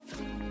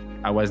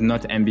I was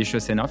not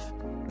ambitious enough.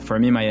 For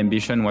me, my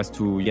ambition was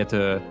to get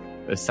a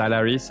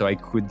salary so I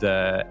could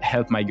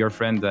help my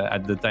girlfriend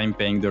at the time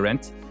paying the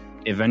rent.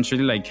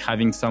 Eventually, like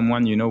having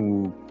someone,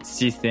 who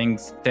sees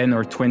things 10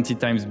 or 20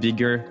 times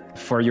bigger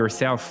for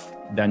yourself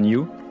than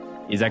you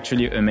is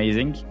actually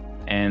amazing.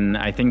 And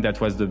I think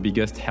that was the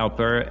biggest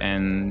helper,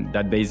 and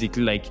that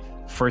basically like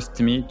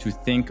forced me to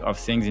think of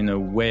things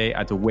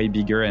at a way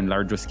bigger and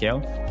larger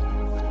scale.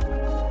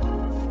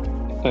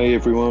 Hey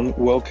everyone,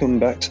 welcome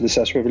back to the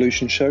SaaS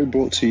Revolution show,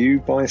 brought to you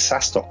by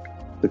SaaStock,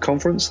 the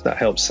conference that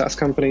helps SaaS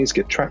companies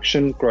get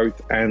traction,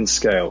 growth, and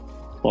scale.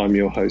 I'm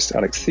your host,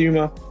 Alex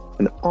Thumer,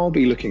 and I'll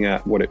be looking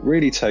at what it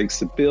really takes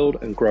to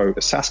build and grow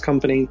a SaaS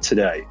company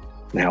today,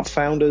 and how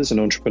founders and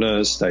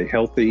entrepreneurs stay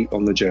healthy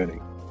on the journey.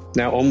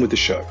 Now on with the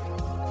show.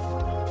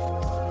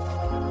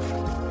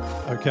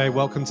 Okay,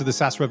 welcome to the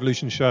SaaS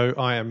Revolution show.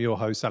 I am your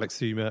host, Alex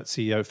Thumer,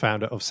 CEO,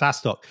 founder of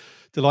SaaStock.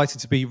 Delighted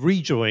to be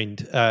rejoined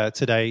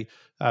today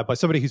by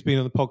somebody who's been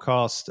on the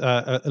podcast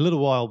a little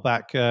while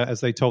back as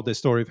they told their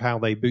story of how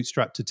they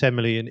bootstrapped to 10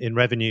 million in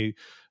revenue,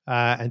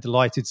 and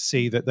delighted to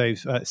see that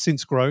they've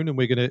since grown, and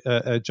we're going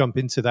to jump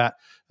into that.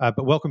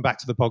 But welcome back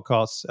to the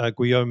podcast,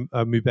 Guillaume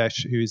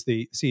Mubesh, who is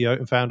the CEO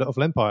and founder of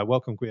Lempire.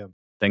 Welcome, Guillaume.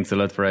 Thanks a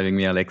lot for having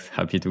me, Alex.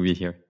 Happy to be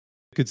here.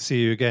 Good to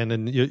see you again,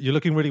 and you're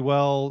looking really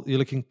well. You're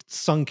looking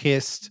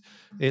sun-kissed.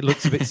 It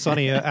looks a bit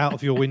sunnier out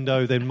of your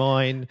window than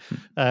mine.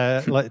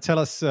 Tell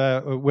us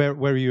where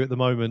are you at the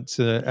moment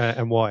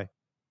and why?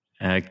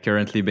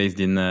 Currently based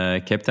in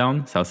Cape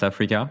Town, South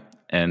Africa,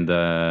 and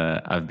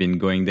I've been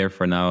going there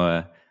for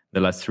now the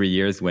last 3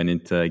 years. When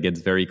it gets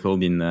very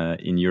cold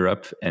in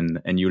Europe and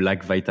you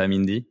lack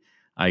vitamin D,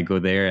 I go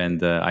there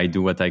and I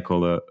do what I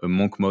call a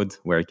monk mode,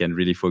 where I can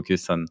really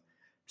focus on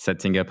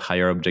setting up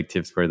higher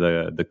objectives for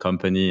the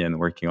company and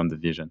working on the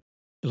vision.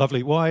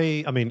 Lovely.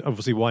 Why? I mean,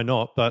 obviously, why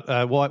not?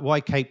 But why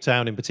Cape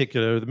Town in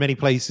particular? There are many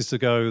places to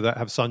go that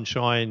have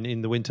sunshine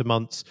in the winter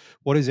months.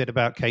 What is it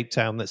about Cape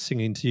Town that's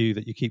singing to you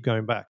that you keep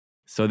going back?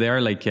 So there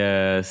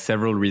are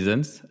several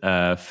reasons.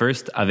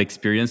 First, I've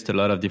experienced a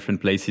lot of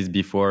different places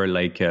before,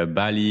 like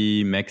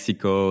Bali,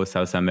 Mexico,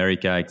 South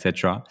America,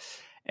 etc.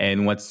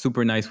 And what's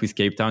super nice with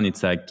Cape Town,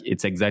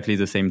 it's exactly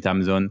the same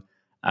time zone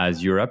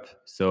as Europe.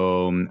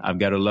 So I've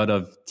got a lot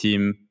of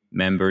team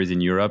members in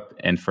Europe,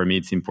 and for me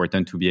it's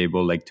important to be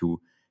able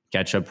to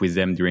catch up with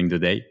them during the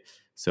day.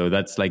 So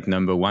that's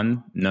number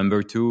one.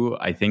 Number two,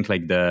 I think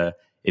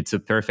it's a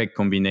perfect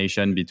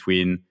combination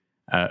between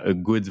a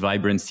good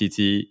vibrant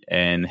city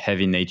and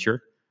heavy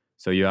nature.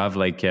 So you have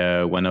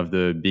one of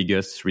the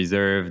biggest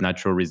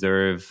natural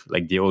reserve,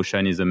 the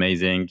ocean is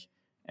amazing,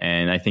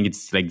 and I think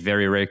it's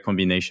very rare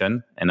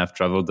combination, and I've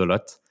traveled a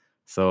lot.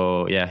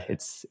 So yeah,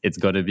 it's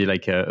got to be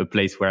a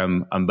place where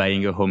I'm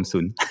buying a home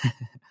soon.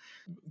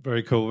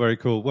 Very cool, very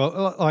cool.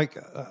 Well,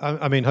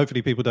 I mean,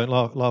 hopefully people don't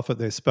laugh at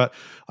this, but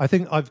I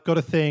think I've got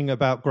a thing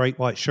about great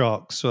white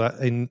sharks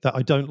that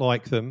I don't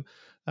like them.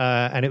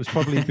 And it was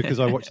probably because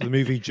I watched the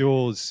movie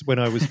Jaws when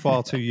I was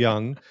far too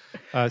young.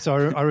 So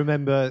I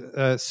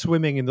remember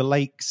swimming in the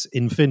lakes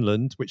in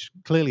Finland, which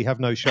clearly have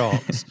no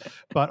sharks.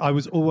 But I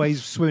was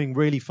always swimming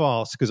really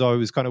fast because I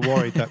was kind of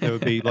worried that there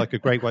would be a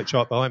great white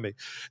shark behind me.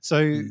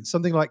 So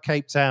something like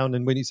Cape Town,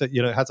 and when you said,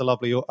 it has a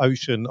lovely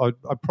ocean,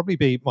 I'd probably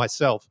be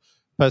myself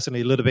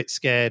personally a little bit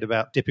scared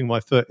about dipping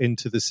my foot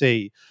into the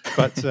sea.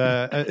 But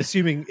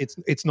assuming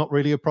it's not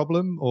really a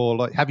problem,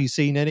 or have you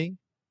seen any?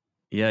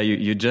 Yeah,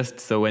 you just,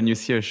 so when you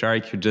see a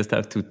shark, you just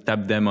have to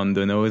tap them on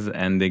the nose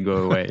and they go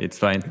away. It's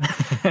fine.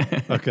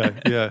 Okay,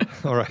 yeah,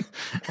 all right.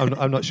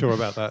 I'm not sure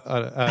about that,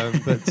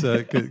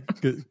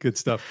 but good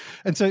stuff.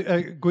 And so,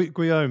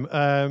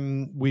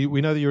 Guillaume,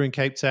 we know that you're in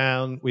Cape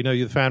Town. We know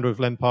you're the founder of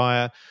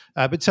Lempire,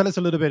 but tell us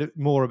a little bit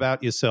more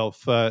about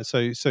yourself.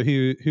 So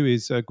who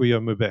is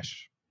Guillaume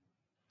Mubesh?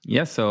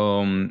 Yeah,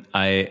 so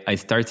I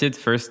started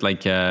first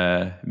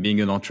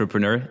being an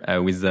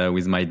entrepreneur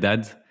with my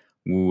dad,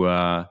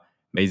 who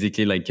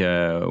basically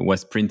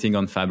was printing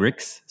on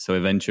fabrics. So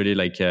eventually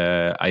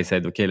I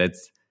said, okay,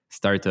 let's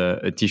start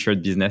a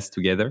t-shirt business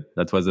together.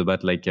 That was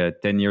about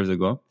 10 years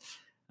ago.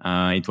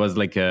 It was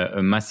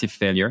a massive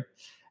failure.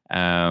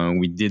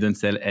 We didn't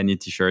sell any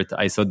t-shirt.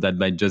 I thought that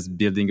by just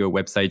building a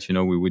website,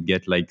 we would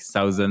get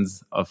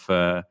thousands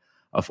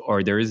of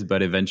orders,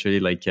 but eventually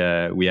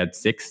we had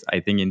 6,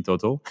 I think, in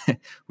total,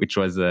 which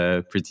was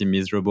pretty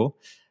miserable.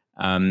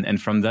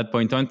 And from that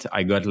point on,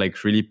 I got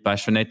really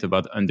passionate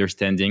about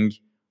understanding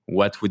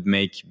what would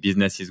make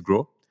businesses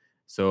grow.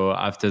 So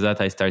after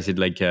that, I started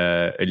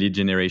a lead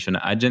generation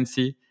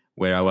agency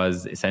where I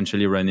was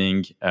essentially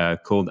running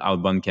cold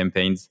outbound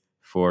campaigns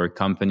for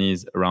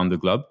companies around the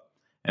globe.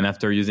 And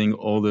after using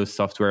all the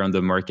software on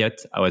the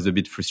market, I was a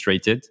bit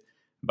frustrated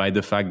by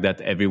the fact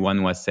that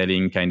everyone was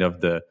selling kind of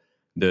the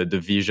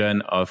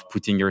vision of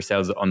putting your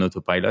sales on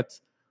autopilot,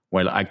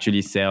 while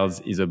actually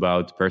sales is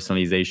about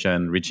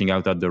personalization, reaching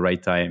out at the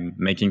right time,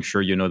 making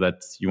sure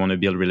that you want to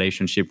build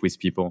relationship with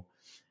people.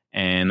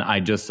 And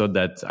I just thought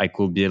that I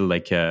could build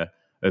a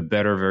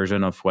better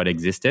version of what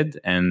existed.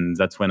 And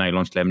that's when I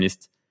launched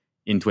Lemlist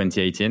in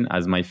 2018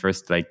 as my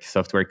first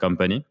software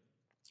company.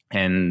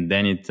 And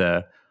then it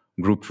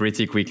grew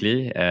pretty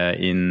quickly.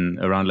 In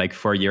around like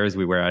 4 years,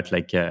 we were at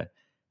like 10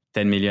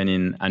 million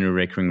in annual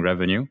recurring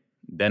revenue.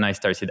 Then I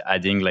started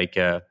adding like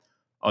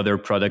other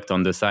product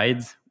on the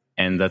side.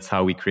 And that's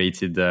how we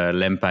created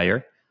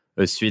Lempire,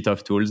 a suite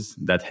of tools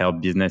that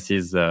help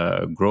businesses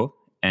grow.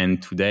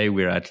 And today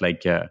we're at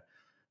like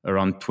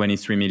around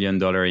 $23 million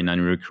in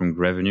annual recurring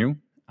revenue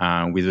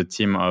with a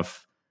team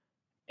of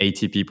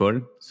 80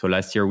 people. So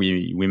last year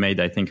we made,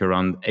 I think,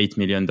 around $8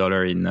 million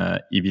in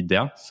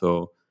EBITDA.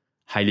 So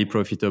highly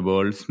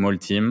profitable, small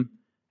team,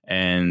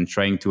 and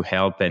trying to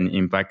help and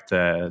impact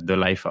the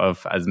life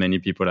of as many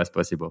people as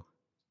possible.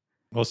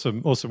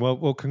 Awesome.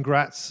 Well,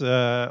 congrats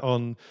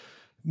on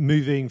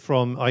moving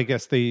from, I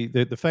guess,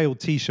 the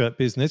failed t-shirt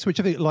business, which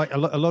I think like a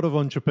lot of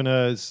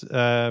entrepreneurs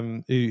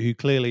who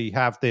clearly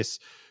have this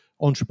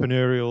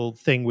entrepreneurial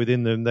thing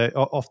within them. That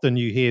often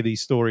you hear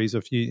these stories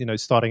of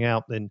starting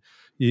out and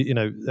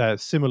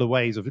similar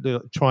ways of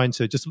trying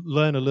to just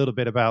learn a little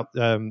bit about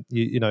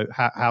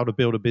how to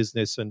build a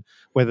business and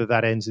whether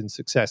that ends in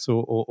success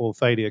or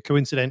failure.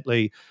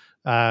 Coincidentally,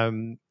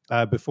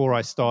 before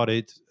I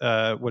started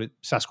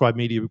SaaScribe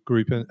Media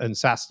Group and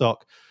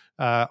SaaStock,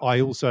 I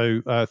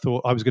also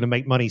thought I was going to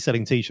make money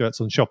selling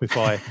T-shirts on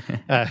Shopify,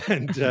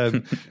 and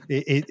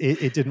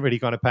it didn't really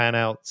kind of pan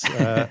out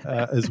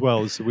as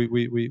well. So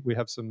we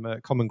have some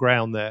common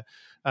ground there.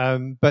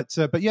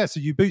 But yeah, so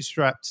you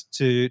bootstrapped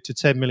to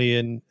 10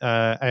 million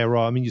ARR.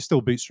 I mean, you're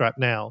still bootstrapped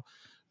now,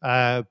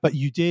 but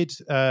you did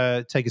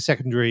take a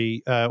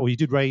secondary, or you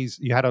did raise.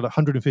 You had a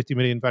 150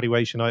 million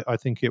valuation, I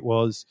think it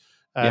was.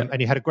 And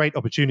you had a great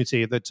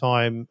opportunity at the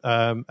time.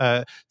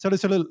 Tell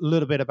us a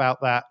little bit about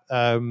that.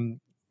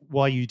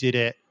 Why you did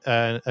it,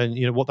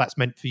 and what that's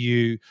meant for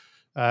you.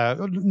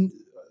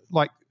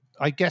 Like,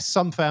 I guess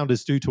some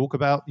founders do talk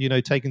about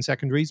taking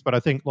secondaries, but I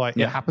think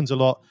it happens a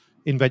lot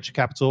in venture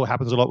capital. It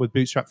happens a lot with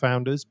bootstrap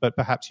founders, but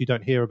perhaps you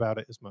don't hear about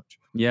it as much.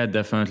 Yeah,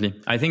 definitely.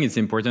 I think it's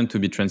important to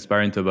be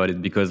transparent about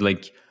it because,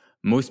 like,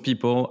 most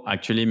people,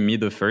 actually, me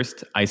the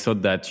first, I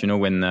thought that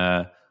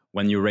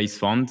when you raise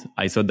fund,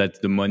 I thought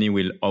that the money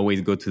will always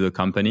go to the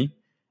company.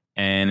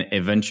 And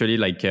eventually,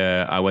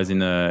 I was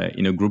in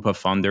a group of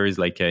founders,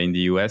 in the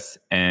US,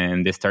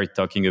 and they started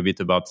talking a bit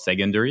about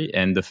secondary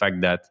and the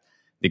fact that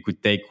they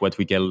could take what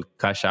we call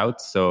cash out,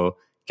 so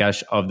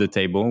cash off the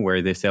table,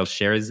 where they sell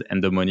shares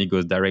and the money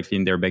goes directly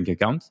in their bank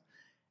account.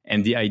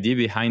 And the idea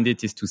behind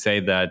it is to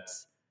say that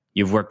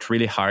you've worked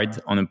really hard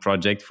on a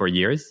project for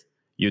years.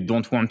 You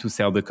don't want to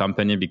sell the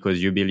company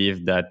because you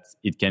believe that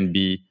it can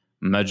be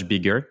much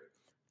bigger.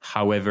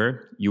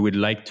 However, you would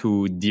like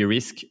to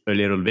de-risk a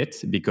little bit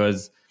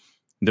because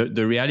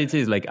the reality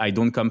is, I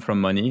don't come from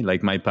money.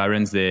 Like, my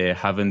parents, they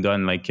haven't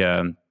done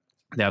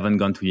they haven't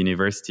gone to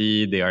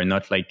university. They are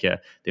not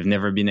they've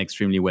never been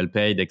extremely well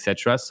paid,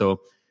 etc.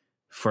 So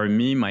for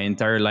me, my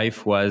entire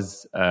life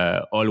was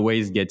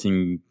always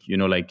getting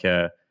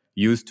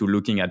used to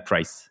looking at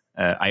price.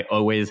 I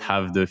always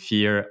have the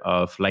fear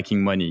of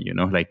lacking money.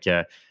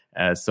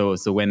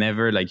 So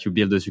whenever you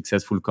build a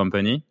successful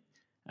company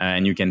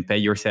and you can pay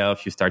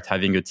yourself, you start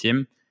having a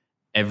team,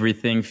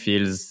 everything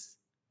feels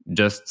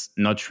just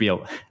not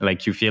real.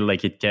 You feel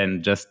like it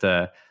can just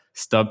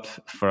stop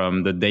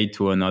from the day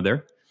to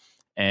another.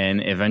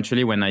 And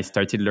eventually, when I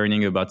started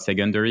learning about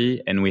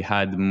secondary and we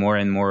had more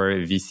and more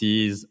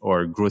VCs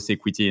or growth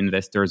equity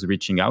investors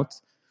reaching out,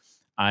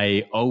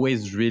 I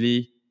always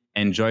really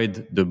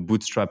enjoyed the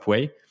bootstrap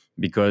way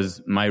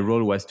because my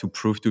role was to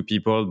prove to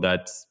people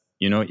that,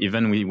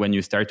 even when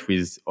you start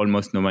with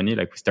almost no money,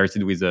 like we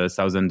started with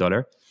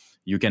 $1,000,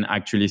 you can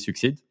actually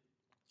succeed.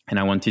 And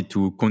I wanted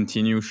to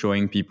continue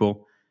showing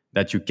people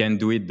that you can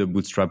do it the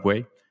bootstrap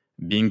way.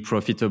 Being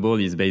profitable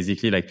is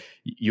basically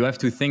you have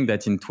to think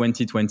that in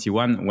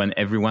 2021, when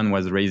everyone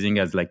was raising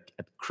as a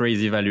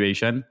crazy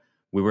valuation,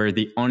 we were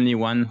the only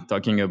one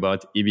talking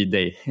about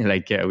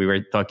EBITDA. We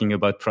were talking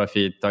about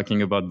profit,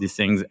 talking about these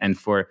things. And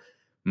for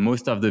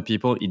most of the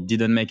people, it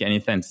didn't make any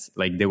sense.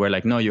 They were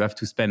like, no, you have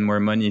to spend more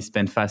money,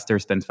 spend faster.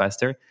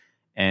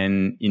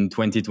 And in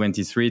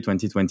 2023,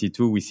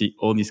 2022, we see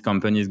all these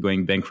companies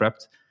going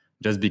bankrupt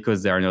just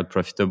because they are not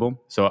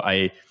profitable. So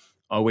I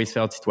always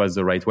felt it was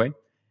the right way.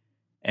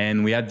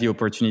 And we had the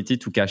opportunity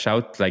to cash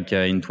out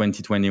in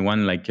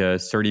 2021,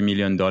 $30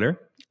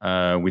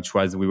 million, which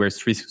was, we were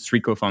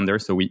three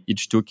co-founders. So we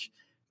each took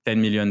 $10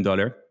 million,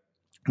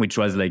 which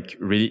was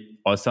really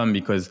awesome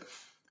because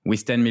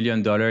with $10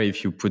 million,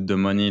 if you put the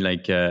money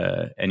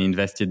and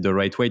invest it the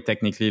right way,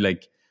 technically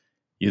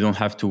you don't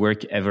have to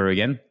work ever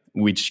again,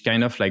 which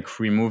kind of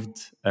removed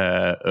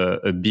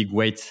a big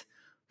weight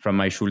from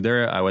my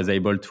shoulder. I was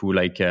able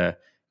to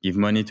give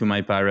money to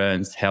my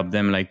parents, help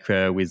them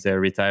with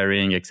their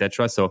retiring,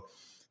 etc. So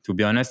to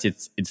be honest,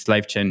 it's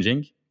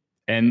life-changing.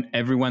 And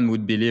everyone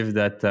would believe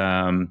that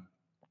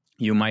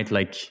you might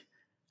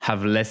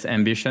have less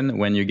ambition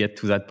when you get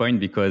to that point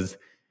because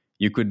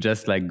you could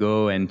just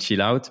go and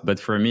chill out. But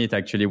for me, it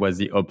actually was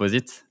the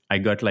opposite. I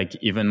got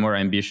even more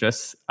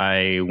ambitious.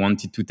 I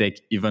wanted to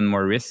take even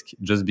more risk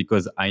just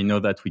because I know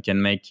that we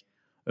can make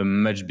a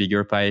much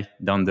bigger pie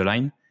down the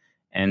line.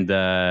 And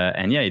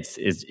yeah,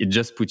 it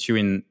just puts you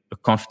in a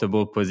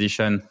comfortable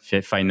position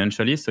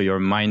financially, so your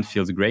mind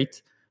feels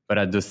great. But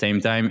at the same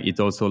time, it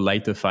also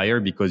lights a fire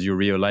because you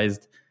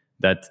realized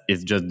that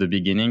it's just the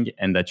beginning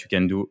and that you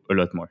can do a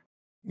lot more.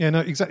 Yeah,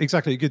 no,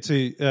 exactly. Good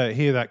to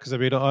hear that, because I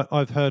mean,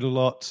 I've heard a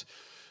lot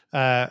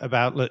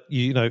about,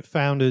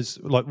 founders,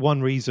 like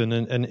one reason,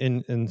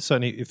 and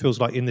certainly it feels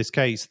like in this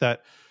case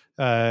that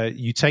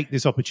you take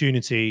this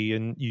opportunity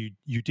and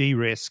you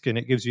de-risk, and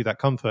it gives you that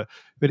comfort,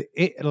 but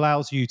it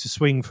allows you to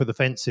swing for the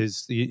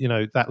fences,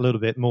 that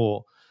little bit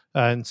more.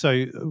 And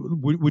so,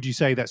 would you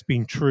say that's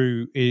been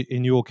true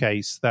in your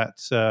case? That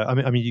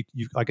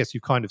I guess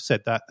you've kind of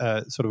said that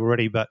sort of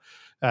already, but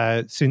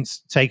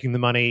since taking the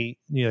money,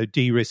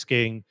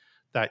 de-risking,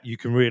 that you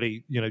can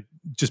really,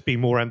 just be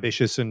more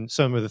ambitious, and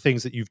some of the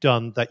things that you've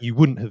done that you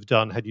wouldn't have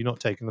done had you not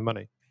taken the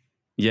money.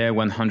 Yeah,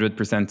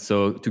 100%.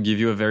 So to give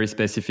you a very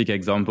specific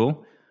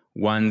example,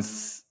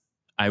 once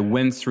I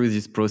went through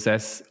this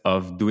process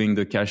of doing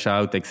the cash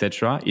out,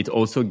 etc., it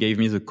also gave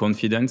me the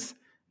confidence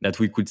that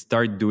we could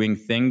start doing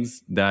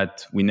things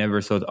that we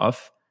never thought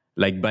of,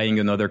 like buying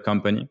another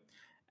company.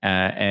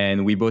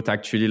 And we bought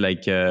actually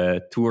like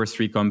 2 or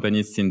 3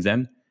 companies since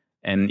then.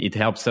 And it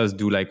helps us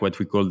do like what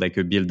we call like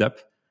a build up,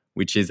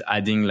 which is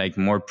adding like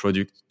more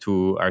product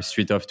to our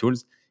suite of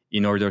tools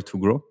in order to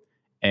grow.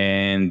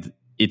 And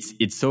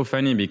it's so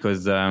funny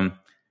because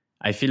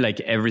I feel like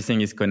everything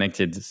is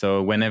connected.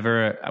 So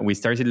whenever we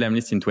started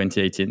Lemlist in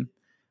 2018,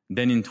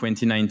 then in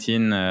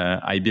 2019,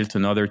 I built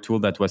another tool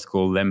that was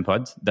called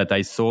Lempire that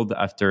I sold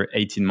after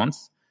 18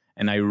 months.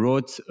 And I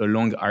wrote a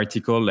long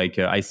article, like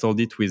I sold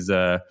it with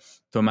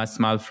Thomas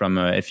Mal from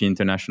FE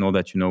International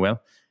that you know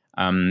well.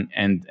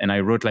 And I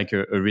wrote like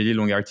a really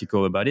long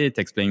article about it,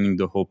 explaining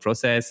the whole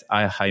process.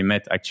 I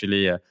met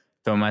actually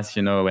Thomas,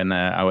 when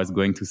I was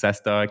going to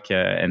SaaStock,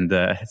 and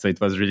so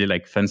it was really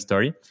like fun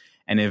story.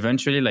 And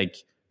eventually, like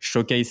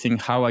showcasing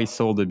how I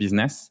sold the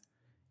business,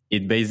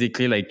 it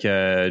basically like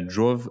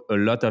drove a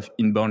lot of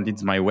inbound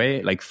leads my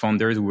way, like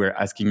founders who were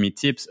asking me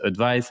tips,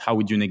 advice, how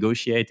would you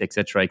negotiate,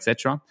 etc.,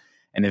 etc.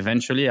 And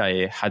eventually,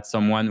 I had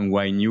someone who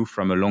I knew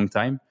from a long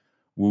time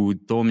who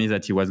told me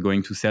that he was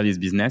going to sell his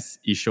business.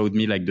 He showed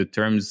me like the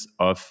terms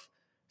of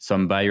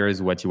some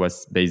buyers, what he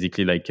was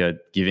basically like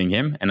giving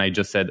him. And I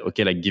just said,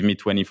 okay, like give me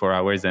 24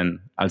 hours and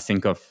I'll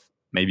think of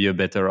maybe a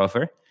better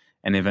offer.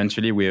 And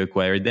eventually we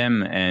acquired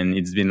them. And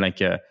it's been like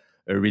a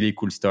really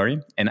cool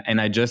story. And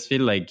I just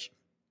feel like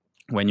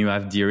when you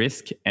have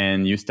de-risk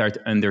and you start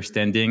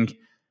understanding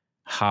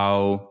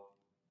how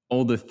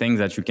all the things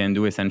that you can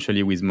do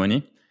essentially with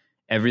money,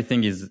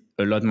 everything is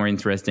a lot more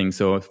interesting.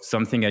 So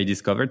something I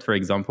discovered, for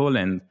example,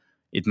 and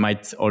it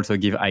might also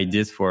give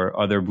ideas for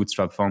other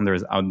bootstrap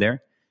founders out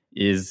there,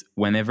 is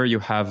whenever you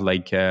have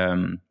like,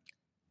 and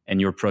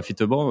you're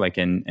profitable, like,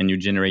 and you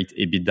generate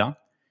EBITDA,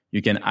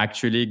 you can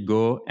actually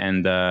go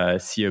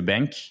and see a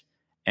bank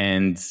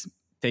and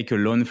take a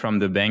loan from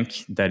the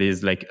bank that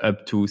is like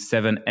up to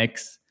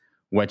 7x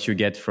what you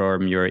get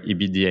from your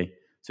EBITDA.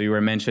 So you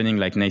were mentioning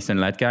like Nathan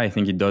Latka. I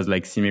think it does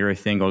like similar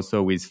thing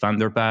also with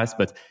Founder Pass.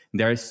 But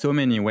there are so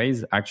many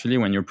ways actually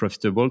when you're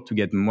profitable to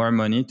get more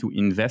money to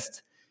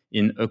invest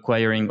in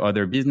acquiring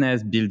other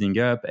business, building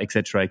up,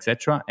 etc.,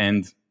 etc.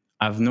 And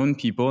I've known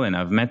people and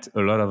I've met a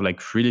lot of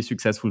like really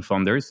successful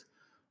founders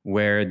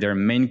where their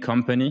main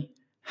company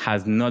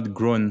has not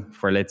grown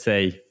for, let's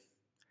say,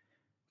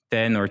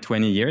 10 or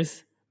 20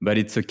 years, but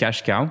it's a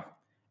cash cow.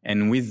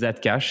 And with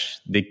that cash,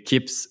 they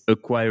keep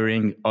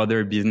acquiring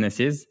other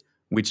businesses,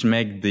 which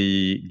make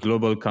the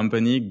global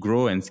company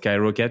grow and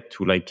skyrocket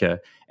to like,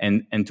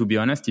 and to be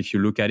honest, if you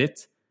look at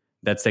it,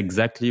 that's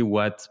exactly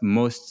what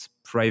most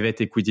private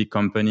equity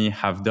companies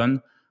have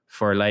done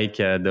for like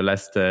the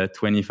last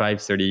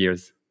 25, 30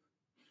 years.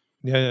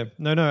 Yeah.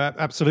 No,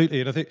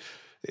 absolutely. And I think,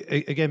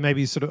 again,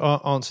 maybe sort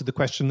of answered the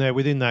question there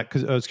within that,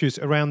 because I was curious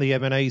around the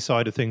M&A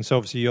side of things. So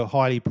obviously you're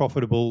highly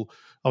profitable.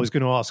 I was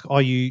going to ask,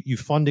 are you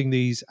funding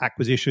these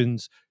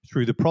acquisitions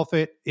through the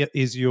profit?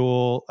 Is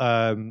your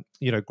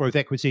growth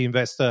equity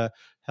investor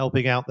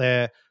helping out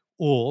there?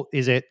 Or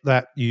is it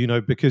that,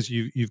 because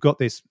you've got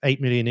this 8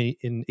 million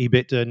in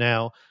EBITDA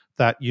now,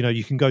 that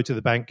you can go to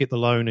the bank, get the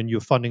loan, and you're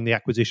funding the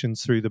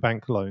acquisitions through the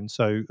bank loan?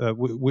 So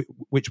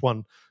which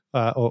one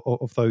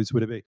of those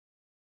would it be?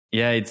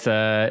 Yeah, it's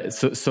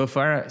so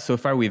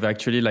far we've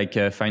actually like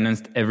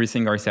financed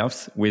everything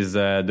ourselves with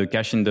the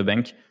cash in the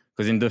bank.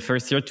 Because in the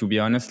first year, to be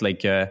honest,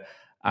 like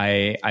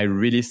I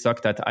really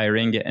sucked at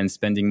hiring and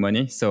spending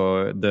money.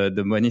 So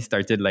the money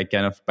started like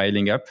kind of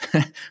piling up,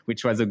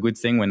 which was a good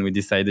thing when we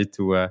decided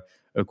to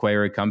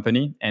acquire a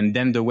company. And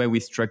then the way we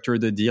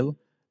structured the deal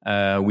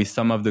with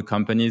some of the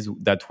companies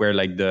that were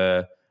like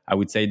I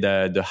would say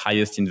the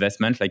highest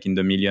investment, like in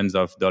the millions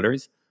of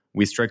dollars,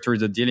 we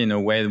structured the deal in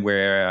a way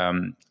where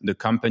the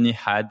company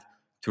had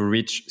to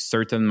reach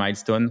certain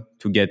milestone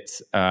to get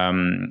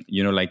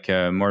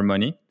more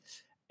money.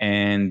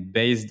 And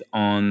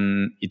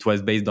it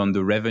was based on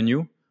the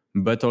revenue,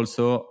 but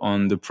also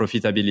on the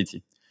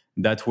profitability.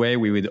 That way,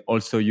 we would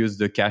also use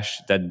the cash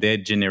that they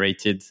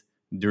generated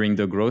during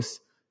the growth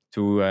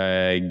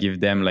to give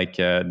them like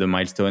the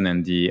milestone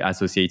and the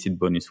associated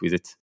bonus with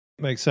it.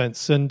 Makes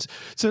sense. And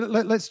so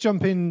let's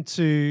jump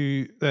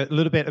into a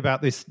little bit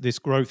about this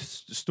growth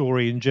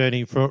story and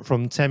journey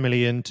from 10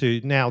 million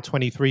to now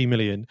 23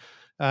 million.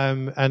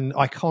 And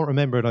I can't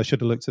remember, and I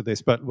should have looked at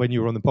this, but when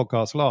you were on the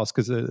podcast last,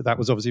 because that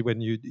was obviously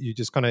when you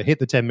just kind of hit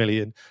the 10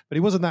 million, but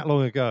it wasn't that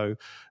long ago.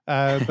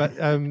 But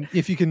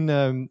if you can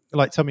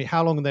tell me,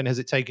 how long then has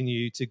it taken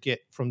you to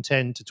get from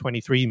 10 to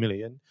 23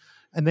 million?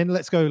 And then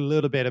let's go a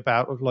little bit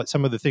about like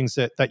some of the things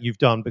that you've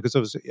done, because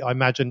obviously I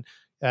imagine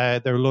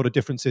there are a lot of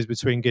differences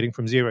between getting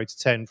from 0 to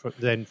 10,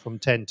 then from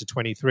 10 to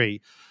 23.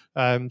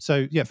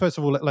 So yeah, first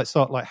of all, let's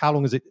start. Like, how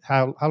long has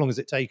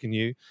it taken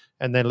you?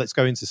 And then let's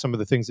go into some of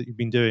the things that you've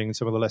been doing and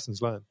some of the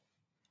lessons learned.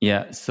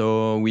 Yeah,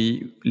 so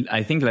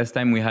I think last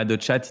time we had a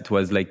chat, it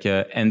was like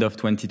end of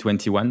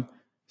 2021.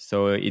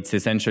 So it's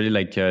essentially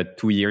like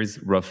 2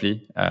 years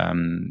roughly.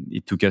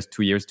 It took us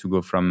 2 years to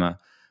go from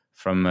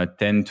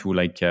 10 to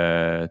like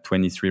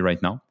 23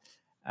 right now.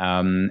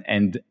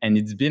 And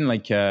it's been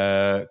like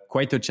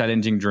quite a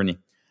challenging journey.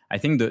 I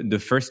think the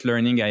first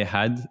learning I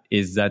had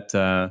is that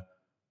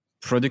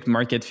product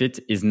market fit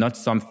is not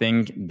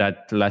something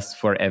that lasts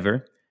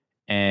forever.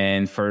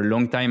 And for a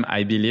long time,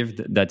 I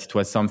believed that it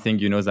was something,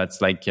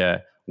 that's like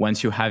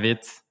once you have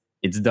it,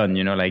 it's done.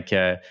 Like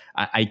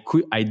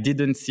I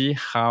didn't see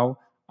how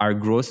our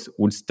growth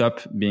would stop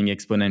being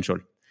exponential.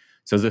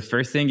 So the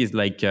first thing is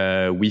like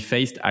we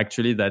faced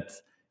actually that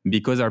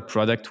because our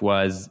product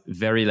was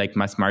very like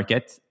mass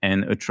market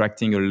and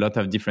attracting a lot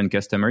of different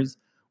customers,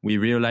 we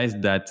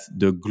realized that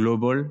the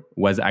global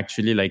was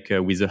actually like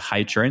with a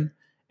high churn,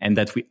 and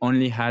that we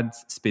only had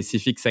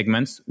specific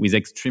segments with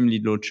extremely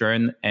low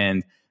churn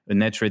and a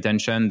net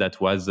retention that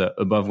was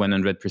above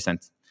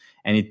 100%.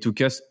 And it took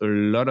us a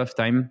lot of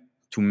time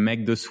to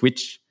make the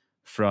switch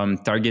from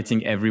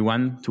targeting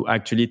everyone to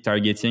actually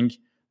targeting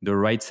the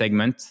right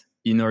segment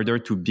in order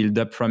to build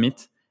up from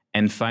it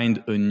and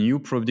find a new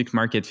product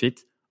market fit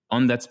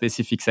on that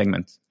specific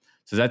segment.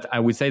 So that I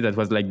would say that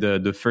was like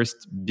the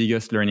first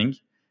biggest learning.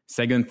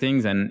 Second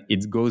things, and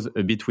it goes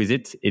a bit with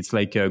it, it's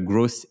like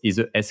growth is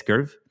a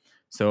S-curve.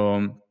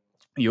 So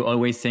you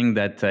always think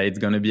that it's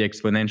going to be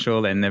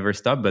exponential and never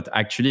stop, but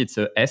actually it's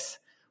a S,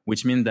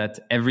 which means that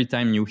every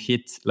time you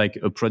hit like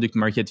a product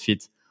market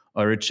fit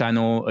or a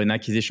channel, an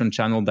acquisition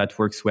channel that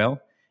works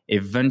well,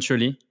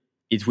 eventually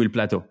it will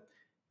plateau.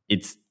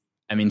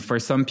 For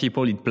some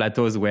people, it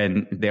plateaus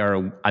when they are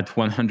at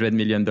 $100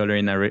 million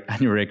in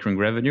annual recurring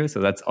revenue. So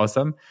that's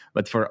awesome.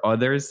 But for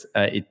others,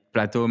 it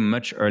plateaus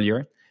much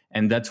earlier.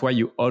 And that's why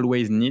you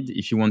always need,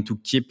 if you want to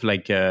keep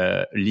like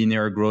a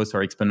linear growth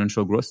or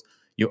exponential growth,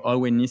 you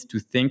always need to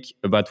think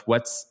about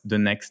what's the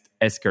next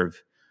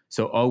S-curve.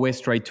 So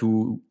always try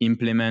to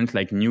implement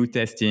like new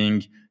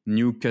testing,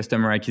 new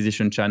customer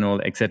acquisition channel,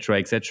 et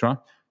cetera,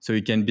 so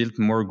you can build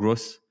more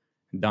growth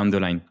down the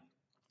line.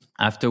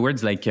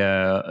 Afterwards, like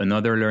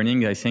another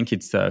learning, I think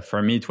it's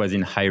for me, it was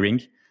in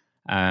hiring.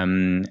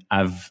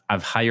 I've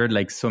hired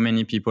like so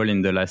many people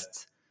in the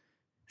last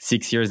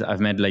 6 years.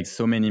 I've made like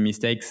so many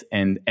mistakes,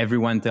 and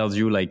everyone tells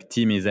you like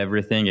team is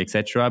everything,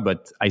 etc.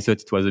 But I thought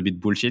it was a bit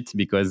bullshit,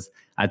 because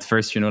at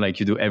first, like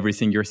you do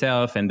everything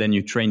yourself, and then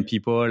you train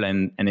people,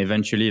 and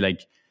eventually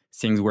like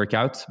things work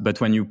out.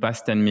 But when you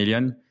pass 10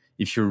 million,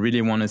 if you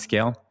really want to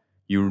scale,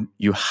 you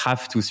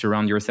have to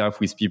surround yourself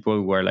with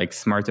people who are like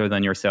smarter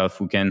than yourself,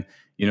 who can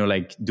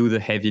like do the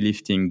heavy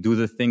lifting, do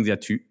the things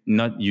that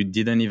you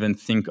didn't even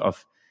think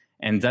of,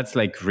 and that's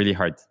like really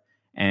hard.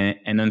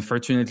 And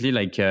unfortunately,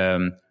 like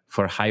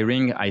for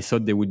hiring, I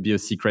thought there would be a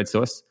secret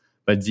sauce,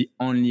 but the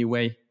only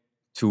way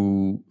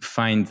to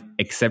find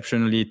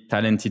exceptionally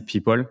talented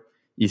people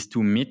is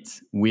to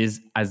meet with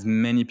as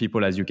many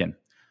people as you can.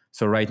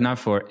 So right now,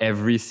 for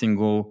every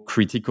single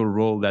critical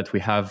role that we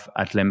have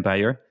at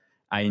Lempire,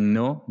 I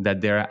know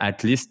that there are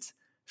at least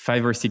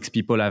 5 or 6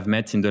 people I've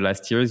met in the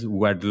last years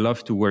who I'd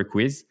love to work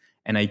with.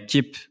 And I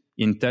keep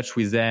in touch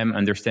with them,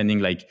 understanding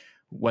like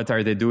what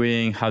are they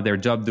doing, how their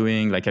job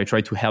doing. Like I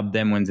try to help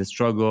them when they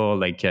struggle.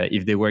 Like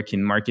if they work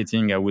in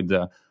marketing, I would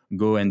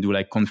go and do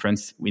like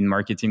conference in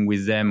marketing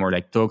with them, or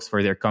like talks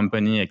for their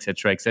company,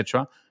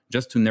 etc.,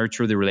 just to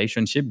nurture the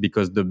relationship.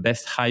 Because the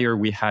best hire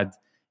we had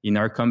in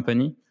our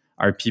company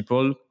are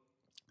people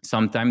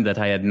sometimes that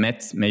I had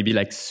met maybe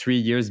like 3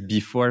 years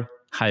before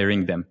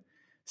hiring them.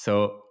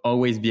 So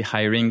always be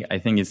hiring. I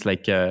think it's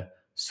like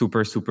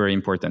super, super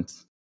important.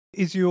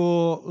 Is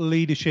your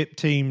leadership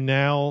team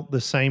now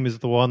the same as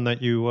the one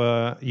that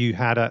you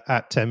had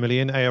at 10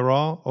 million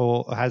ARR,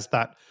 or has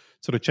that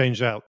sort of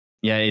changed out?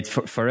 Yeah,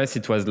 for us,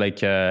 it was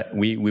like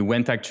we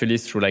went actually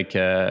through like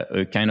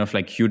a kind of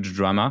like huge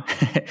drama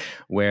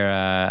where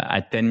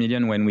at 10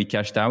 million, when we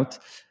cashed out,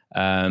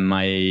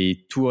 my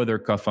 2 other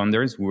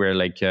co-founders who were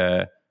like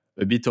a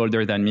bit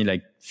older than me,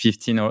 like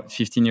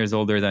 15 years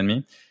older than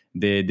me,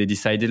 they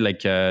decided like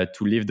to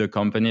leave the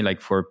company like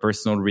for a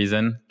personal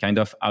reason, kind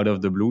of out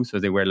of the blue. So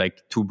they were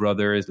like 2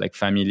 brothers, like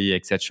family,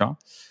 etc.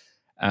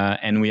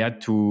 And we had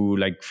to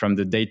like from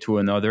the day to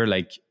another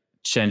like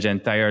change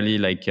entirely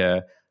like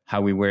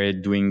how we were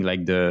doing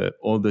like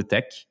all the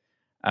tech.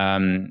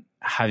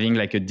 having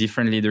like a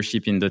different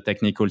leadership in the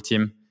technical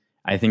team.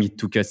 I think it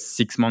took us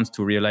 6 months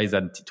to realize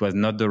that it was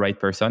not the right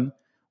person.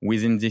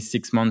 Within these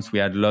 6 months, we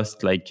had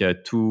lost like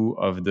 2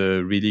 of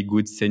the really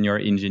good senior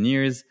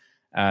engineers.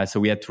 So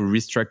we had to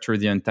restructure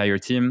the entire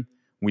team.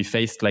 We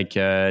faced like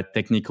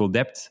technical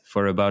debt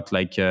for about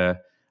like,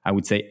 I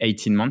would say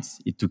 18 months.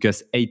 It took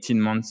us 18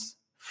 months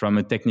from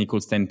a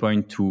technical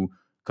standpoint to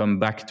come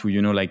back to,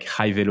 like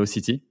high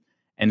velocity.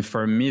 And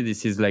for me,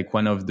 this is like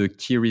one of the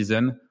key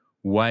reasons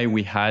why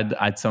we had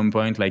at some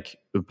point like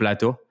a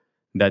plateau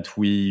that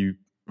we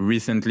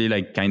recently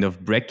like kind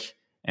of break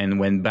and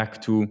went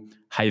back to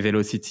high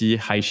velocity,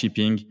 high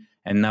shipping.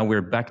 And now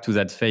we're back to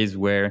that phase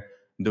where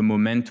the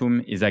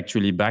momentum is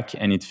actually back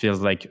and it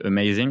feels like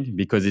amazing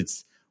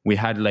because we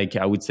had like,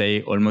 I would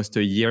say almost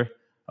a year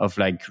of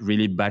like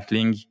really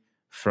battling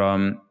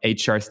from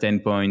HR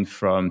standpoint,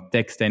 from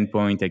tech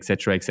standpoint, et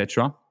cetera, et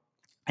cetera.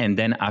 And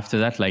then after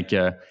that, like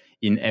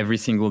in every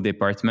single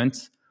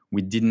department,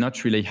 we did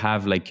not really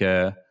have like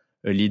a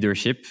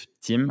leadership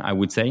team, I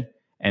would say.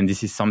 And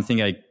this is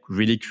something I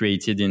really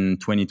created in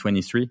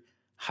 2023,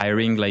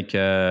 hiring like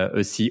a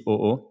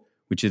COO,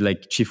 which is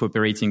like Chief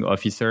Operating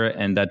Officer,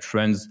 and that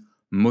runs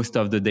most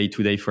of the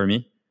day-to-day for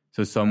me.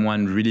 So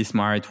someone really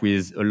smart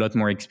with a lot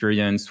more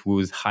experience,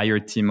 who's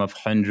hired team of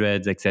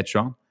hundreds,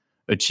 etc.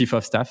 A chief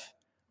of staff,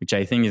 which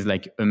I think is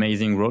like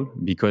amazing role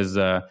because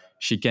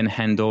she can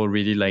handle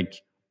really like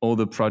all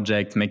the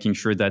project, making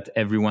sure that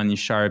everyone is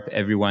sharp,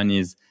 everyone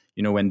is,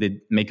 when they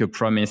make a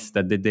promise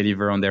that they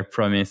deliver on their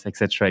promise,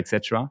 etc.,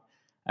 etc.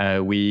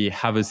 We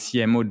have a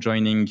CMO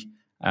joining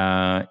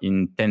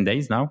in 10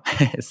 days now.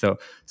 so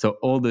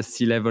all the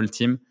C-level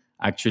team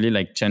actually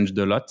like changed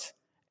a lot.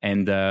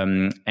 And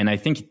I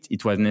think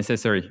it was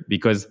necessary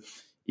because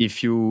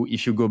if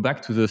you go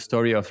back to the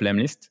story of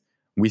Lemlist,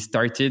 we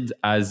started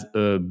as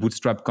a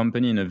bootstrap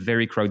company in a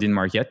very crowded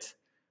market.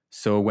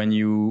 So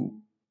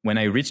when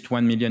I reached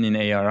 1 million in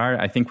ARR,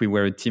 I think we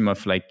were a team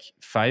of like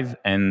 5.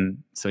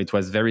 And so it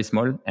was very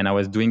small. And I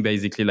was doing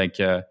basically like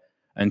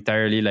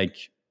entirely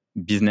like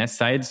business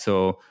side.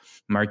 So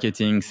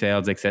marketing,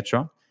 sales,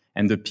 etc.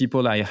 And the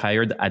people I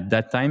hired at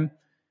that time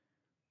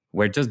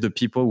were just the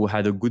people who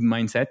had a good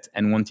mindset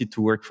and wanted to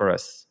work for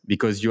us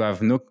because you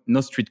have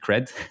no street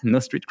cred, no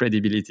street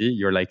credibility.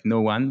 You're like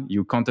no one.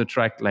 You can't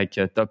attract like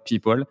top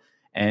people.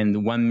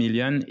 And 1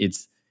 million,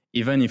 it's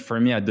even if for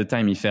me at the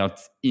time it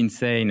felt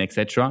insane,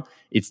 etc.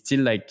 It's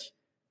still like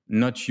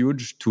not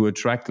huge to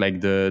attract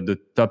like the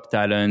top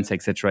talents,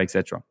 etc.,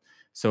 etc.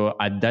 So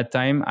at that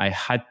time, I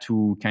had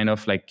to kind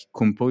of like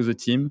compose a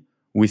team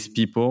with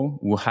people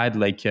who had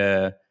like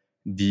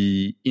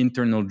the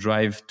internal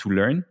drive to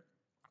learn.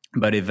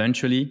 But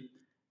eventually,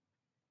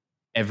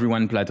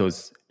 everyone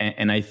plateaus.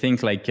 And I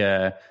think like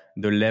the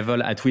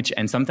level at which,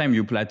 and sometimes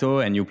you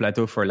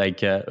plateau for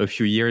like a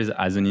few years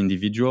as an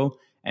individual,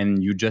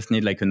 and you just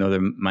need like another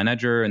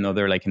manager,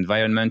 another like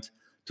environment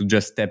to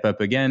just step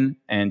up again.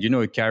 And,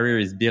 a career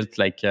is built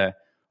like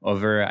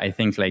over, I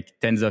think, like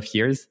tens of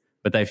years.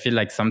 But I feel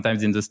like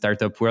sometimes in the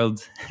startup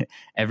world,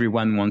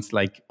 everyone wants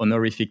like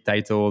honorific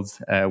titles,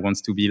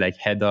 wants to be like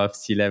head of,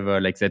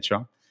 C-level,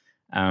 etc.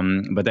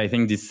 But I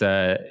think this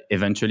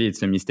eventually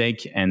it's a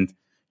mistake, and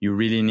you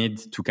really need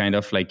to kind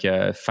of like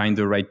find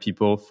the right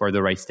people for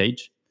the right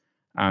stage.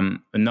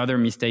 Another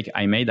mistake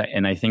I made,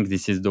 and I think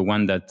this is the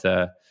one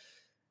that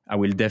I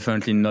will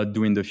definitely not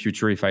do in the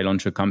future if I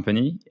launch a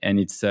company, and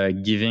it's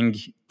giving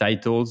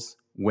titles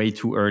way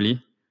too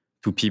early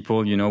to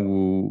people,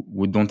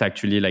 who don't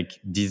actually like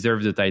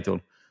deserve the title.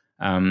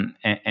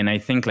 And I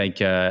think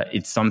like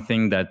it's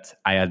something that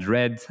I had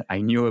read,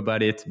 I knew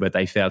about it, but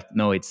I felt,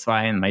 no, it's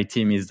fine. My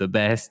team is the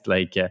best.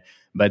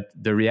 But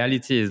the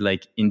reality is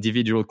like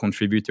individual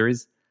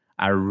contributors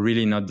are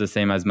really not the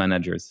same as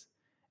managers.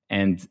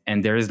 And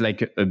there is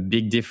like a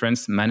big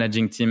difference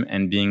managing team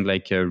and being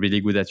like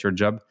really good at your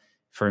job.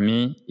 For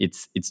me,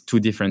 it's two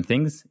different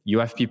things. You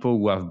have people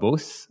who have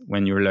both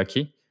when you're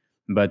lucky,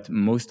 but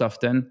most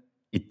often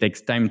it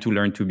takes time to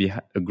learn to be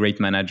a great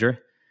manager.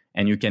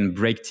 And you can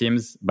break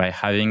teams by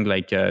having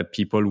like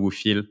people who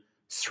feel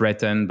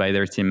threatened by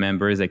their team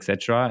members,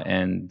 etc.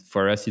 And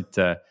for us,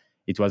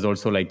 it was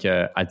also like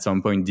at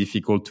some point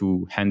difficult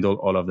to handle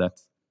all of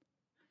that.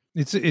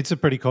 It's a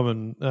pretty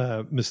common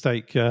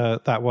mistake,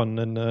 that one,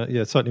 and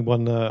certainly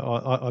one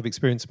I've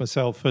experienced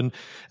myself. And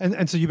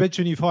so you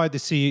mentioned you've hired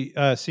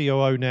the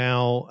COO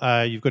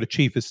now. You've got a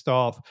chief of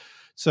staff.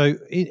 So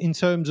in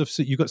terms of,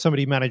 so you've got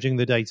somebody managing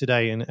the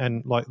day-to-day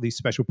and like these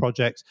special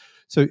projects.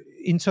 So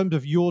in terms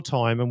of your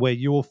time and where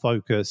you're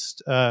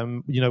focused,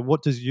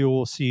 what does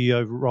your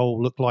CEO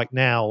role look like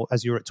now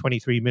as you're at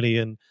 23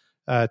 million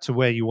to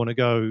where you want to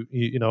go?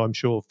 I'm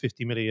sure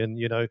 50 million,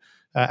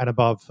 and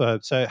above.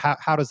 So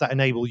how does that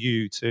enable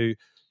you to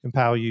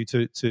empower you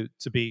to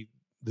be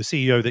the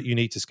CEO that you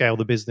need to scale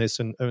the business,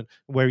 and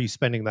where are you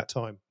spending that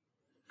time?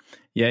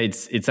 Yeah,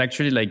 it's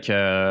actually like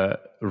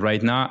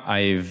right now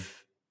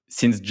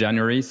since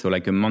January, so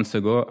like a month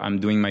ago, I'm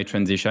doing my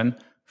transition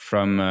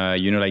from,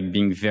 like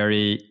being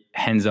very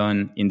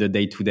hands-on in the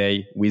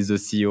day-to-day with the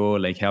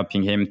CEO, like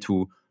helping him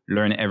to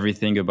learn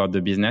everything about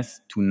the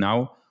business, to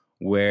now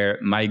where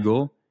my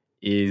goal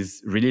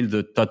is really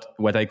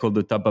what I call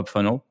the top up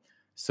funnel.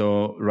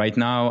 So right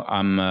now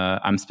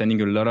I'm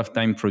spending a lot of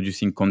time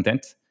producing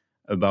content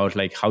about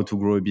like how to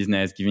grow a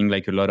business, giving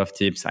like a lot of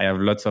tips. I have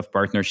lots of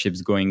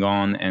partnerships going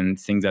on and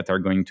things that are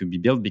going to be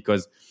built,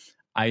 because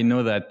I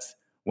know that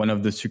one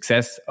of the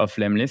success of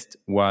Lemlist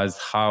was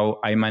how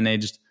I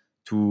managed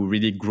to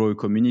really grow a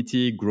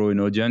community, grow an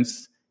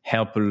audience,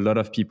 help a lot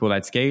of people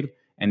at scale.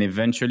 And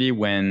eventually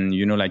when,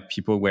 like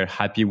people were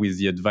happy with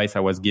the advice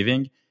I was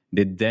giving,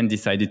 they then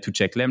decided to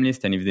check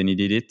Lemlist. And if they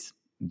needed it,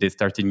 they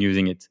started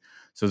using it.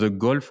 So the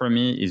goal for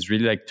me is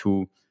really like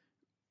to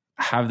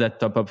have that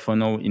top up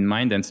funnel in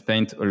mind and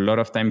spend a lot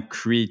of time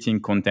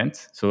creating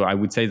content. So I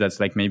would say that's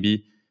like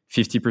maybe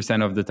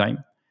 50% of the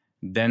time.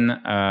 Then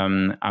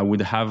I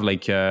would have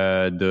like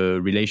the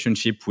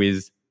relationship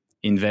with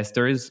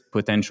investors,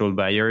 potential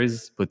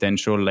buyers,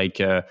 potential like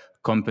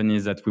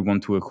companies that we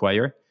want to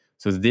acquire.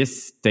 So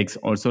this takes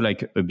also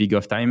like a big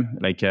of time,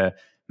 like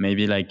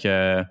maybe like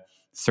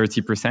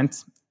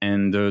 30%,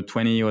 and the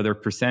 20 other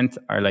percent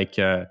are like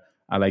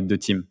the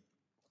team.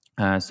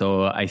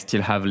 So I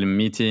still have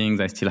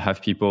meetings. I still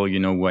have people,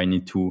 who I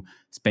need to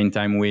spend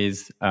time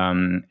with,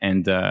 and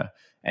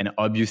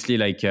obviously,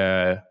 like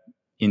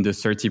in the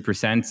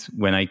 30%,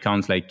 when I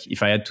count, like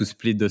if I had to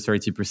split the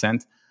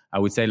 30%, I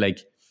would say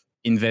like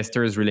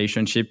investors'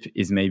 relationship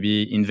is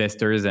maybe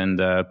investors and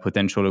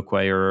potential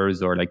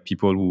acquirers, or like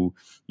people who,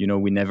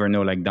 we never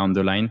know, like down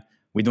the line.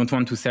 We don't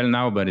want to sell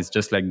now, but it's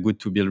just like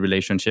good to build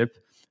relationship.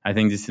 I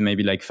think this is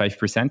maybe like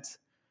 5%.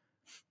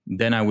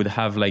 Then I would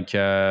have like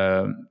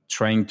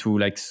trying to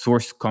like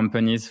source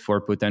companies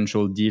for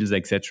potential deals,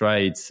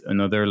 etc. It's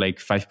another like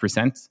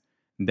 5%.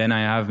 Then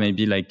I have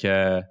maybe like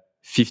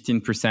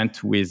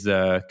 15% with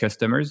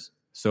customers.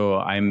 So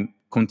I'm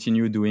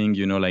continue doing,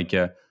 like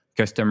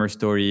customer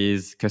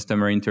stories,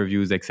 customer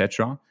interviews,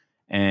 etc.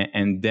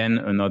 And then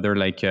another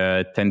like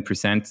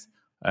 10%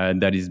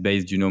 that is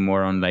based,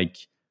 more on like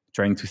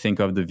trying to think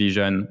of the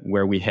vision,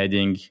 where we're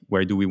heading,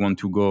 where do we want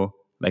to go,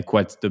 like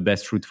what's the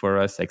best route for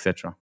us,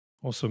 etc.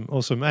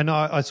 Awesome. And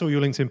I saw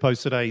your LinkedIn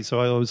post today, so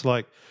I was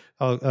like,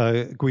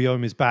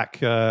 Guillaume is back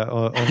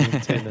on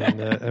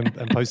LinkedIn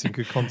and posting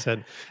good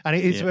content. And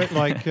it is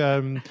like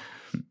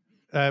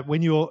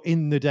when you're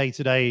in the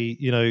day-to-day,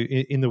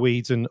 in the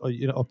weeds and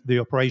the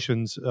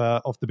operations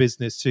of the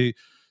business, to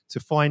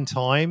find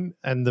time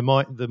and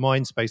the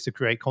mind space to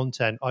create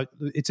content,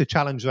 it's a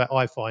challenge that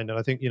I find, and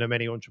I think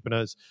many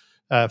entrepreneurs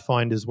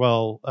find as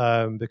well,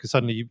 because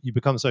suddenly you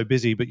become so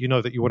busy, but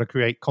that you want to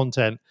create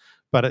content.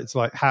 But it's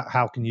like,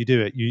 how can you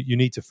do it? You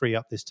need to free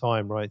up this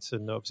time, right?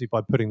 And obviously,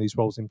 by putting these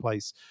roles in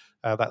place,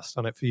 that's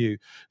done it for you.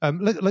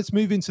 Let's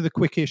move into the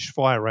quickish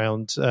fire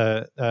round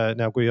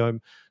now,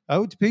 Guillaume.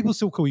 Oh, do people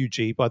still call you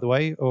G, by the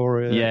way?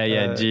 Or G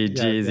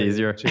is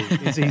easier. G.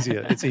 It's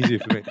easier. It's easier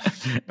for me.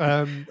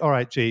 All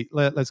right, G.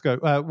 Let's go.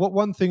 What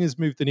one thing has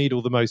moved the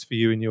needle the most for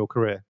you in your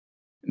career?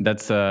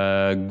 That's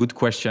a good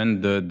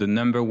question. The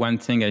number one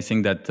thing I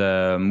think that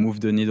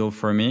moved the needle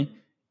for me,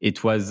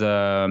 it was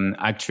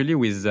actually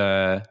with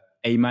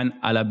Ayman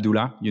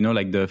Al-Abdullah,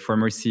 like the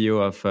former CEO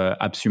of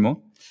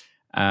AppSumo.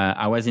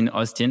 I was in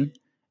Austin,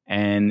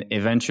 and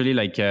eventually,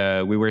 like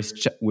we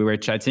were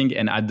chatting,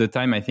 and at the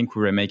time, I think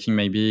we were making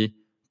maybe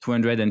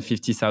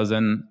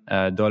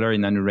 $250,000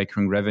 in annual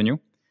recurring revenue.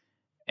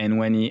 And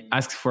when he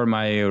asked for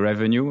my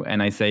revenue,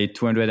 and I say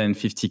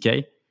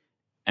 250K,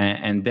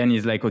 and then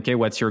he's like, "Okay,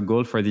 what's your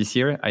goal for this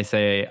year?" I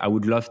say, "I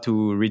would love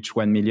to reach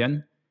 1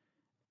 million."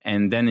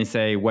 And then he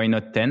say, "Why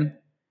not 10?"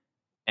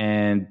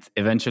 And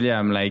eventually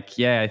I'm like,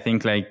 I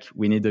think like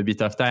we need a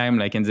bit of time.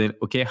 Like, and say,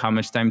 okay, how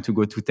much time to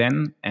go to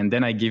 10? And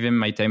then I give him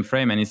my time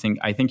frame, and he's saying,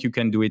 I think you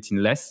can do it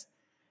in less.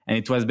 And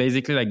it was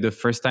basically like the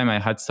first time I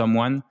had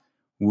someone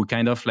who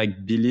kind of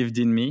like believed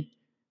in me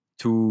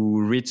to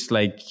reach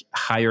like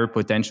higher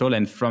potential.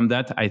 And from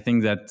that, I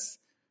think that,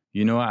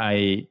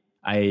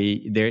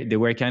 there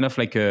were kind of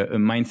like a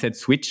mindset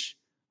switch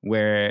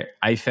where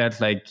I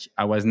felt like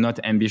I was not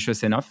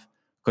ambitious enough,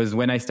 because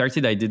when I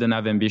started, I didn't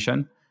have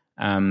ambition.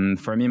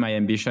 For me, my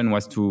ambition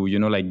was to,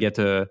 like get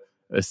a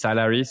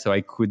salary so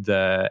I could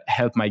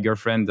help my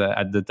girlfriend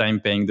at the time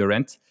paying the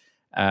rent.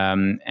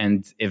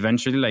 And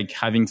eventually, like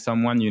having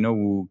someone,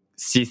 who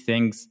sees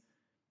things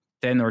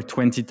 10 or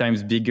 20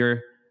 times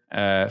bigger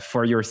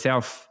for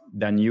yourself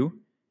than you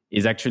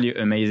is actually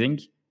amazing.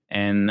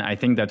 And I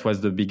think that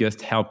was the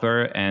biggest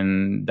helper.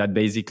 And that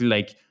basically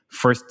like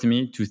forced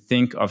me to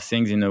think of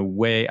things in a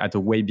way at a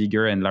way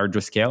bigger and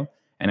larger scale.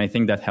 And I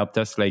think that helped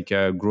us like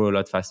grow a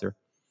lot faster.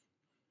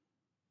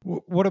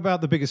 What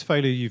about the biggest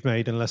failure you've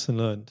made and lesson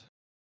learned?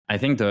 I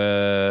think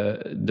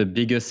the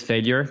biggest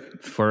failure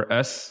for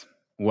us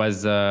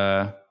was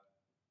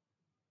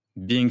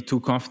being too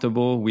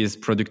comfortable with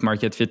product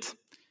market fit.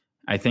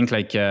 I think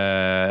like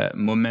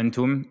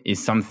momentum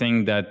is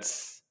something that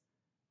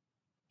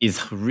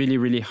is really,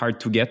 really hard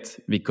to get,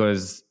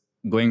 because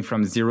going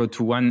from 0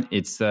 to 1,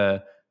 it's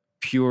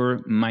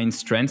pure mind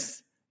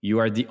strength. You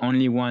are the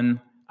only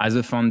one as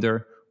a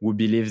founder who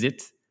believes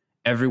it.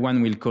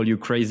 everyone will call you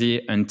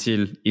crazy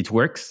until it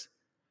works.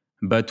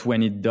 But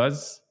when it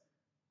does,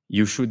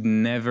 you should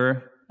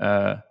never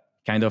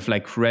kind of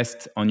like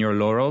rest on your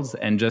laurels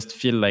and just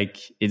feel like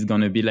it's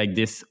going to be like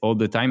this all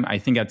the time. I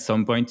think at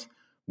some point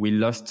we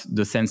lost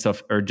the sense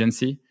of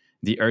urgency,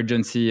 the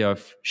urgency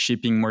of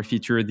shipping more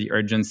feature, the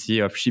urgency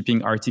of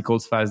shipping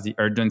articles fast, the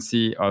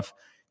urgency of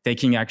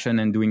taking action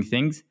and doing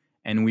things.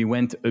 And we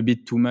went a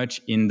bit too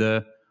much in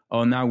the,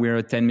 oh, now we're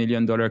a $10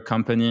 million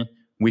company.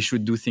 We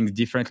should do things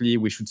differently.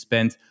 We should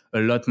spend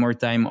a lot more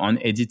time on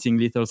editing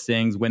little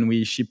things. When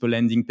we ship a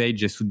landing page,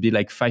 there should be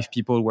like 5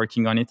 people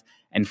working on it.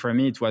 And for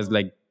me, it was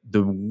like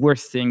the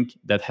worst thing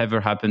that ever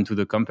happened to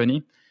the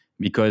company,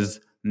 because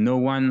no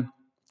one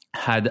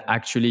had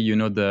actually, you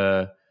know,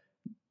 the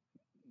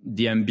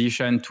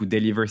ambition to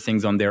deliver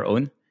things on their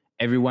own.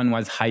 Everyone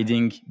was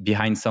hiding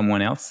behind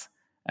someone else.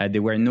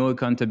 There were no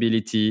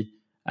accountability,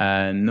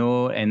 and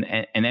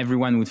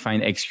everyone would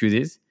find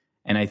excuses.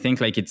 And I think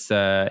like it's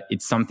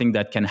something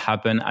that can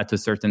happen at a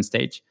certain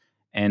stage.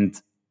 And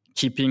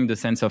keeping the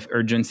sense of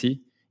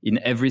urgency in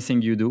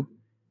everything you do,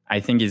 I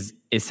think is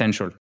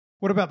essential.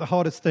 What about the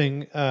hardest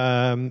thing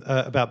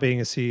about being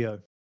a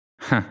CEO?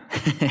 I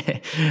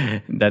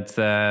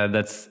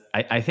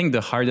think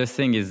the hardest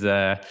thing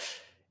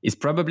is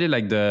probably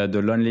like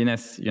the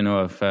loneliness, you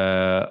know,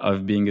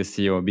 of being a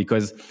CEO,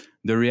 because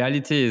the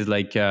reality is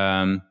like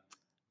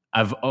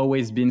I've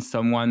always been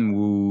someone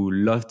who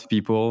loved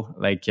people,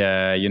 like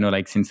you know,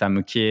 like since I'm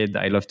a kid,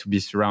 I love to be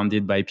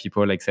surrounded by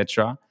people,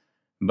 etc.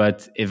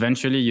 But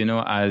eventually, you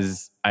know,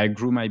 as I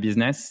grew my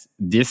business,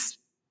 this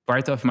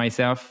part of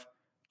myself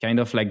kind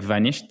of like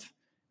vanished,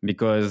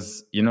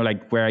 because, you know,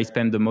 like where I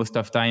spend the most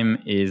of time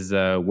is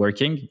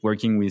working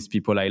with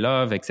people I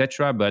love,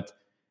 etc. But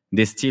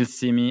they still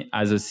see me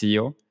as a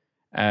CEO.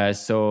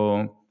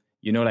 So,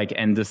 you know, like,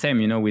 and the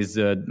same, you know, with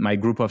my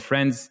group of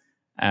friends,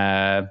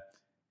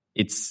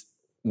 it's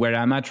where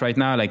I'm at right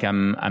now. Like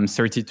I'm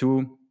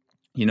 32.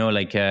 You know,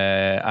 like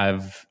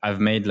I've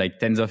made like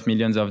tens of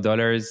millions of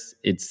dollars.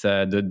 It's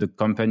the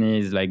company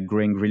is like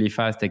growing really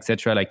fast,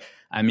 etc. Like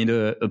I'm in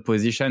a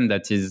position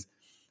that is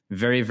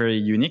very, very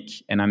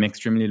unique, and I'm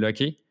extremely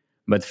lucky.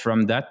 But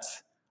from that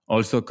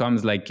also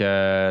comes like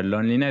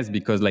loneliness,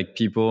 because like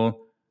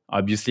people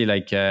obviously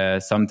like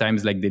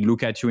sometimes like they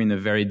look at you in a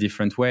very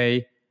different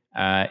way.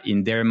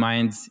 In their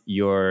minds,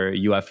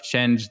 you have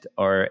changed,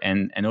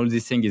 and all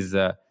this thing is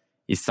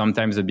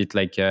sometimes a bit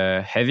like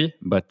heavy,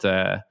 but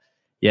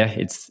yeah,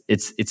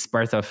 it's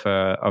part of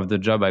the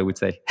job, I would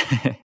say.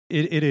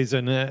 It is,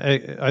 and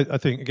I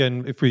think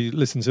again, if we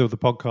listen to the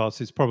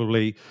podcast, it's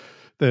probably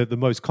the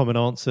most common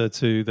answer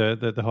to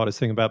the hardest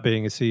thing about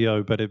being a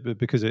CEO, but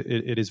because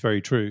it is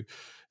very true.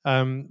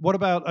 What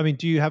about? I mean,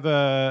 do you have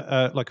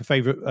a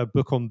favorite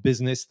book on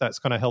business that's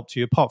kind of helped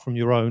you, apart from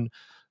your own?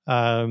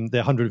 The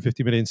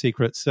 150 million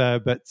secrets,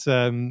 but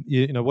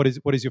you know, what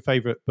is your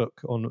favorite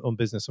book on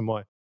business, and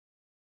why?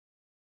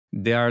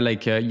 There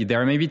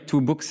are maybe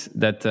 2 books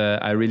that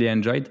I really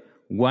enjoyed.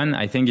 One,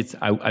 I think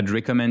I'd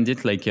recommend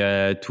it like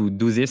to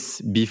do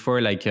this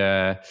before like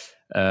a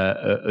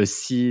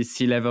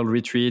C-level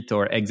retreat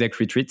or exec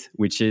retreat,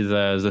 which is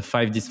the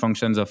 5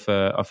 dysfunctions of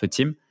a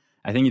team.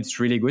 I think it's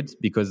really good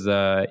because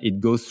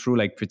it goes through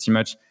like pretty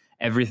much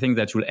everything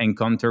that you'll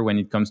encounter when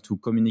it comes to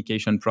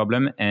communication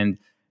problem, and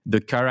the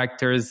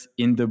characters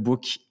in the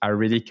book are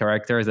really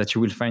characters that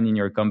you will find in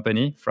your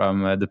company,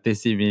 from the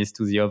pessimist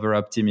to the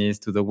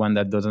over-optimist to the one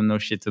that doesn't know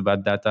shit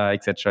about data,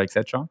 etc.,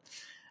 etc.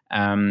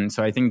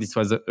 So I think this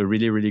was a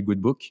really, really good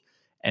book.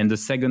 And the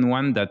second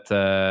one that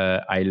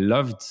I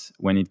loved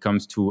when it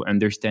comes to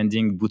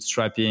understanding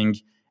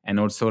bootstrapping,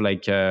 and also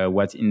like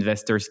what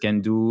investors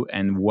can do,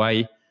 and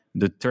why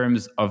the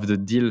terms of the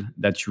deal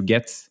that you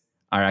get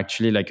are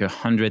actually like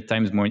 100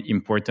 times more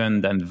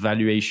important than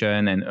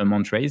valuation and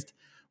amount raised,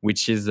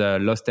 which is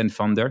Lost and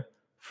Founder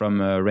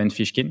from Rand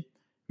Fishkin,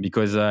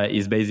 because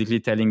he's basically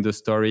telling the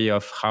story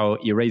of how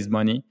he raised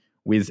money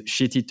with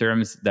shitty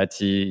terms that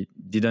he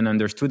didn't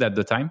understood at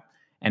the time.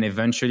 And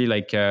eventually,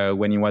 like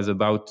when he was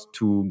about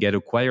to get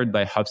acquired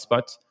by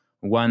HubSpot,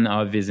 one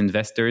of his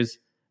investors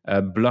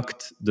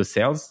blocked the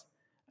sales.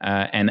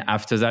 And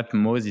after that,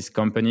 his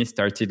company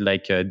started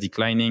like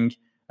declining.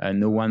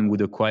 No one would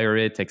acquire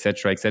it,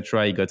 etc.,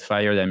 etc. He got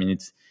fired. I mean,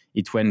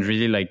 it went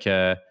really like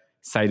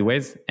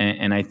sideways.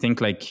 And I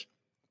think like,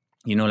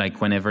 you know, like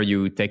whenever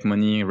you take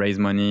money, raise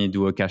money,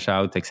 do a cash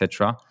out,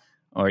 etc.,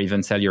 or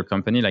even sell your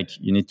company, like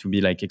you need to be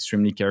like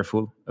extremely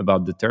careful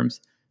about the terms,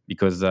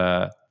 because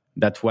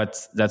that's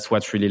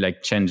what's really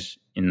like changed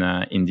in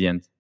the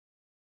end.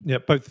 Yeah,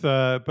 both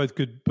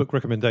good book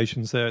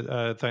recommendations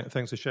there.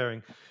 Thanks for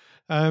sharing.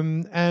 Yeah, I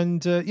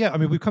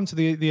mean, we've come to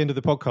the end of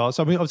the podcast.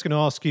 I mean, I was going to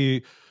ask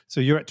you. So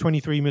you're at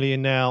 23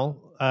 million now.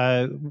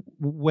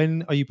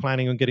 When are you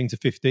planning on getting to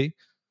 50?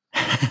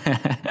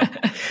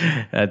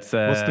 That's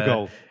what's the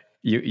goal?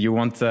 You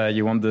want the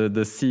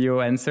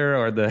CEO answer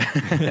or the?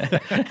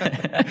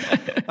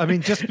 I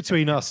mean, just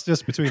between us,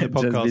 just between the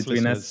podcast just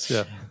between listeners. us.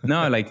 Yeah.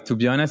 No, like to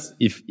be honest,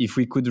 if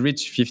we could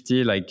reach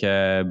 50, like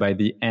by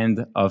the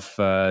end of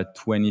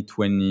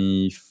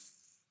 2024,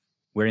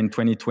 we're in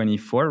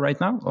 2024 right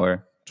now,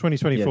 or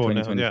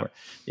 2024 now.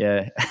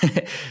 Yeah.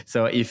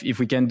 So if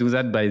we can do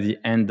that by the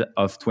end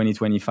of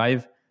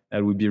 2025,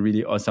 that would be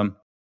really awesome.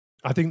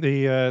 I think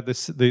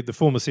the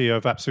former CEO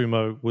of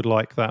AppSumo would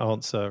like that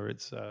answer.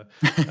 It's an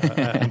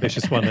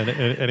ambitious one,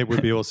 and it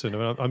would be awesome.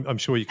 I'm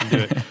sure you can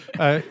do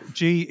it.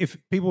 G, if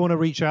people want to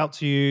reach out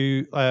to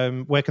you,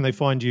 where can they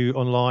find you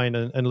online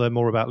and learn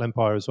more about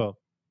Lempire as well?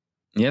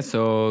 Yeah,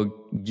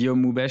 so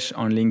Guillaume Moubesh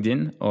on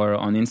LinkedIn or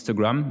on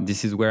Instagram.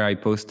 This is where I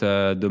post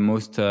the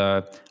most,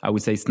 I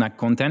would say, snack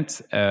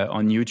content.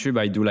 On YouTube,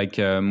 I do like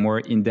more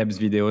in-depth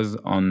videos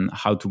on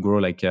how to grow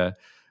like a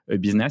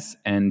business,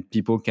 and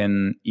people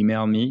can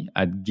email me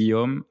at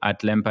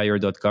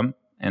guillaume@lempire.com,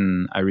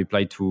 and I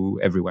reply to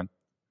everyone.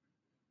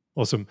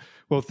 Awesome.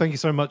 Well, thank you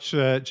so much,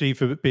 G,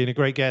 for being a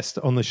great guest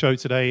on the show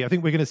today. I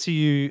think we're going to see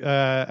you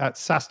at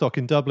SaaStock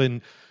in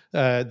Dublin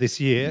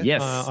this year.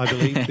 Yes, I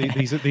believe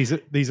these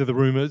are the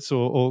rumors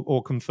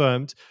or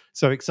confirmed.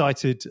 So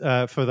excited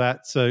for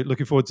that. So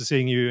looking forward to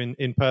seeing you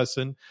in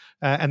person,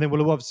 and then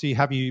we'll obviously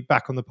have you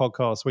back on the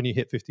podcast when you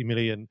hit 50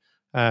 million.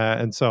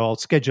 And so I'll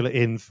schedule it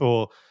in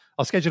for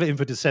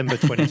December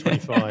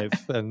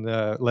 2025, and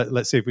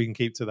let's see if we can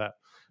keep to that.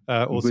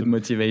 Awesome. Good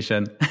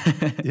motivation.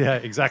 Yeah,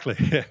 exactly.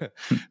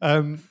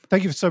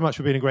 Thank you so much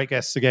for being a great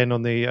guest again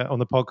on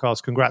the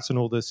podcast. Congrats on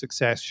all the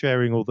success,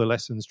 sharing all the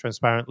lessons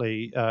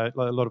transparently. A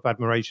lot of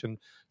admiration.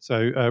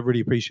 So really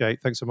appreciate.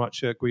 Thanks so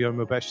much, Guillaume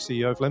Moubesh,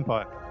 CEO of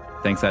Lempire.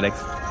 Thanks,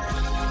 Alex.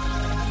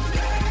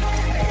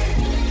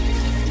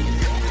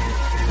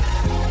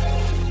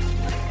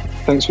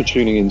 Thanks for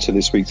tuning in to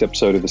this week's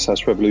episode of the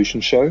SaaS Revolution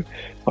Show.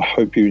 I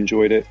hope you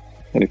enjoyed it.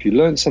 And if you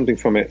learned something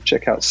from it,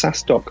 check out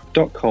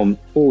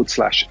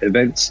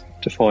saastock.com/events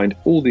to find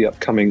all the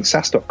upcoming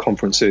SaaStock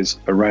conferences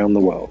around the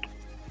world.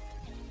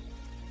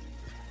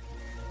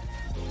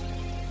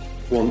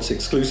 Want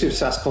exclusive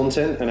SaaS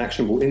content and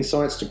actionable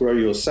insights to grow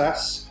your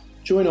SaaS?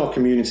 Join our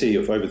community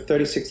of over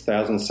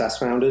 36,000 SaaS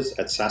founders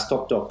at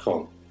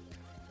saastock.com.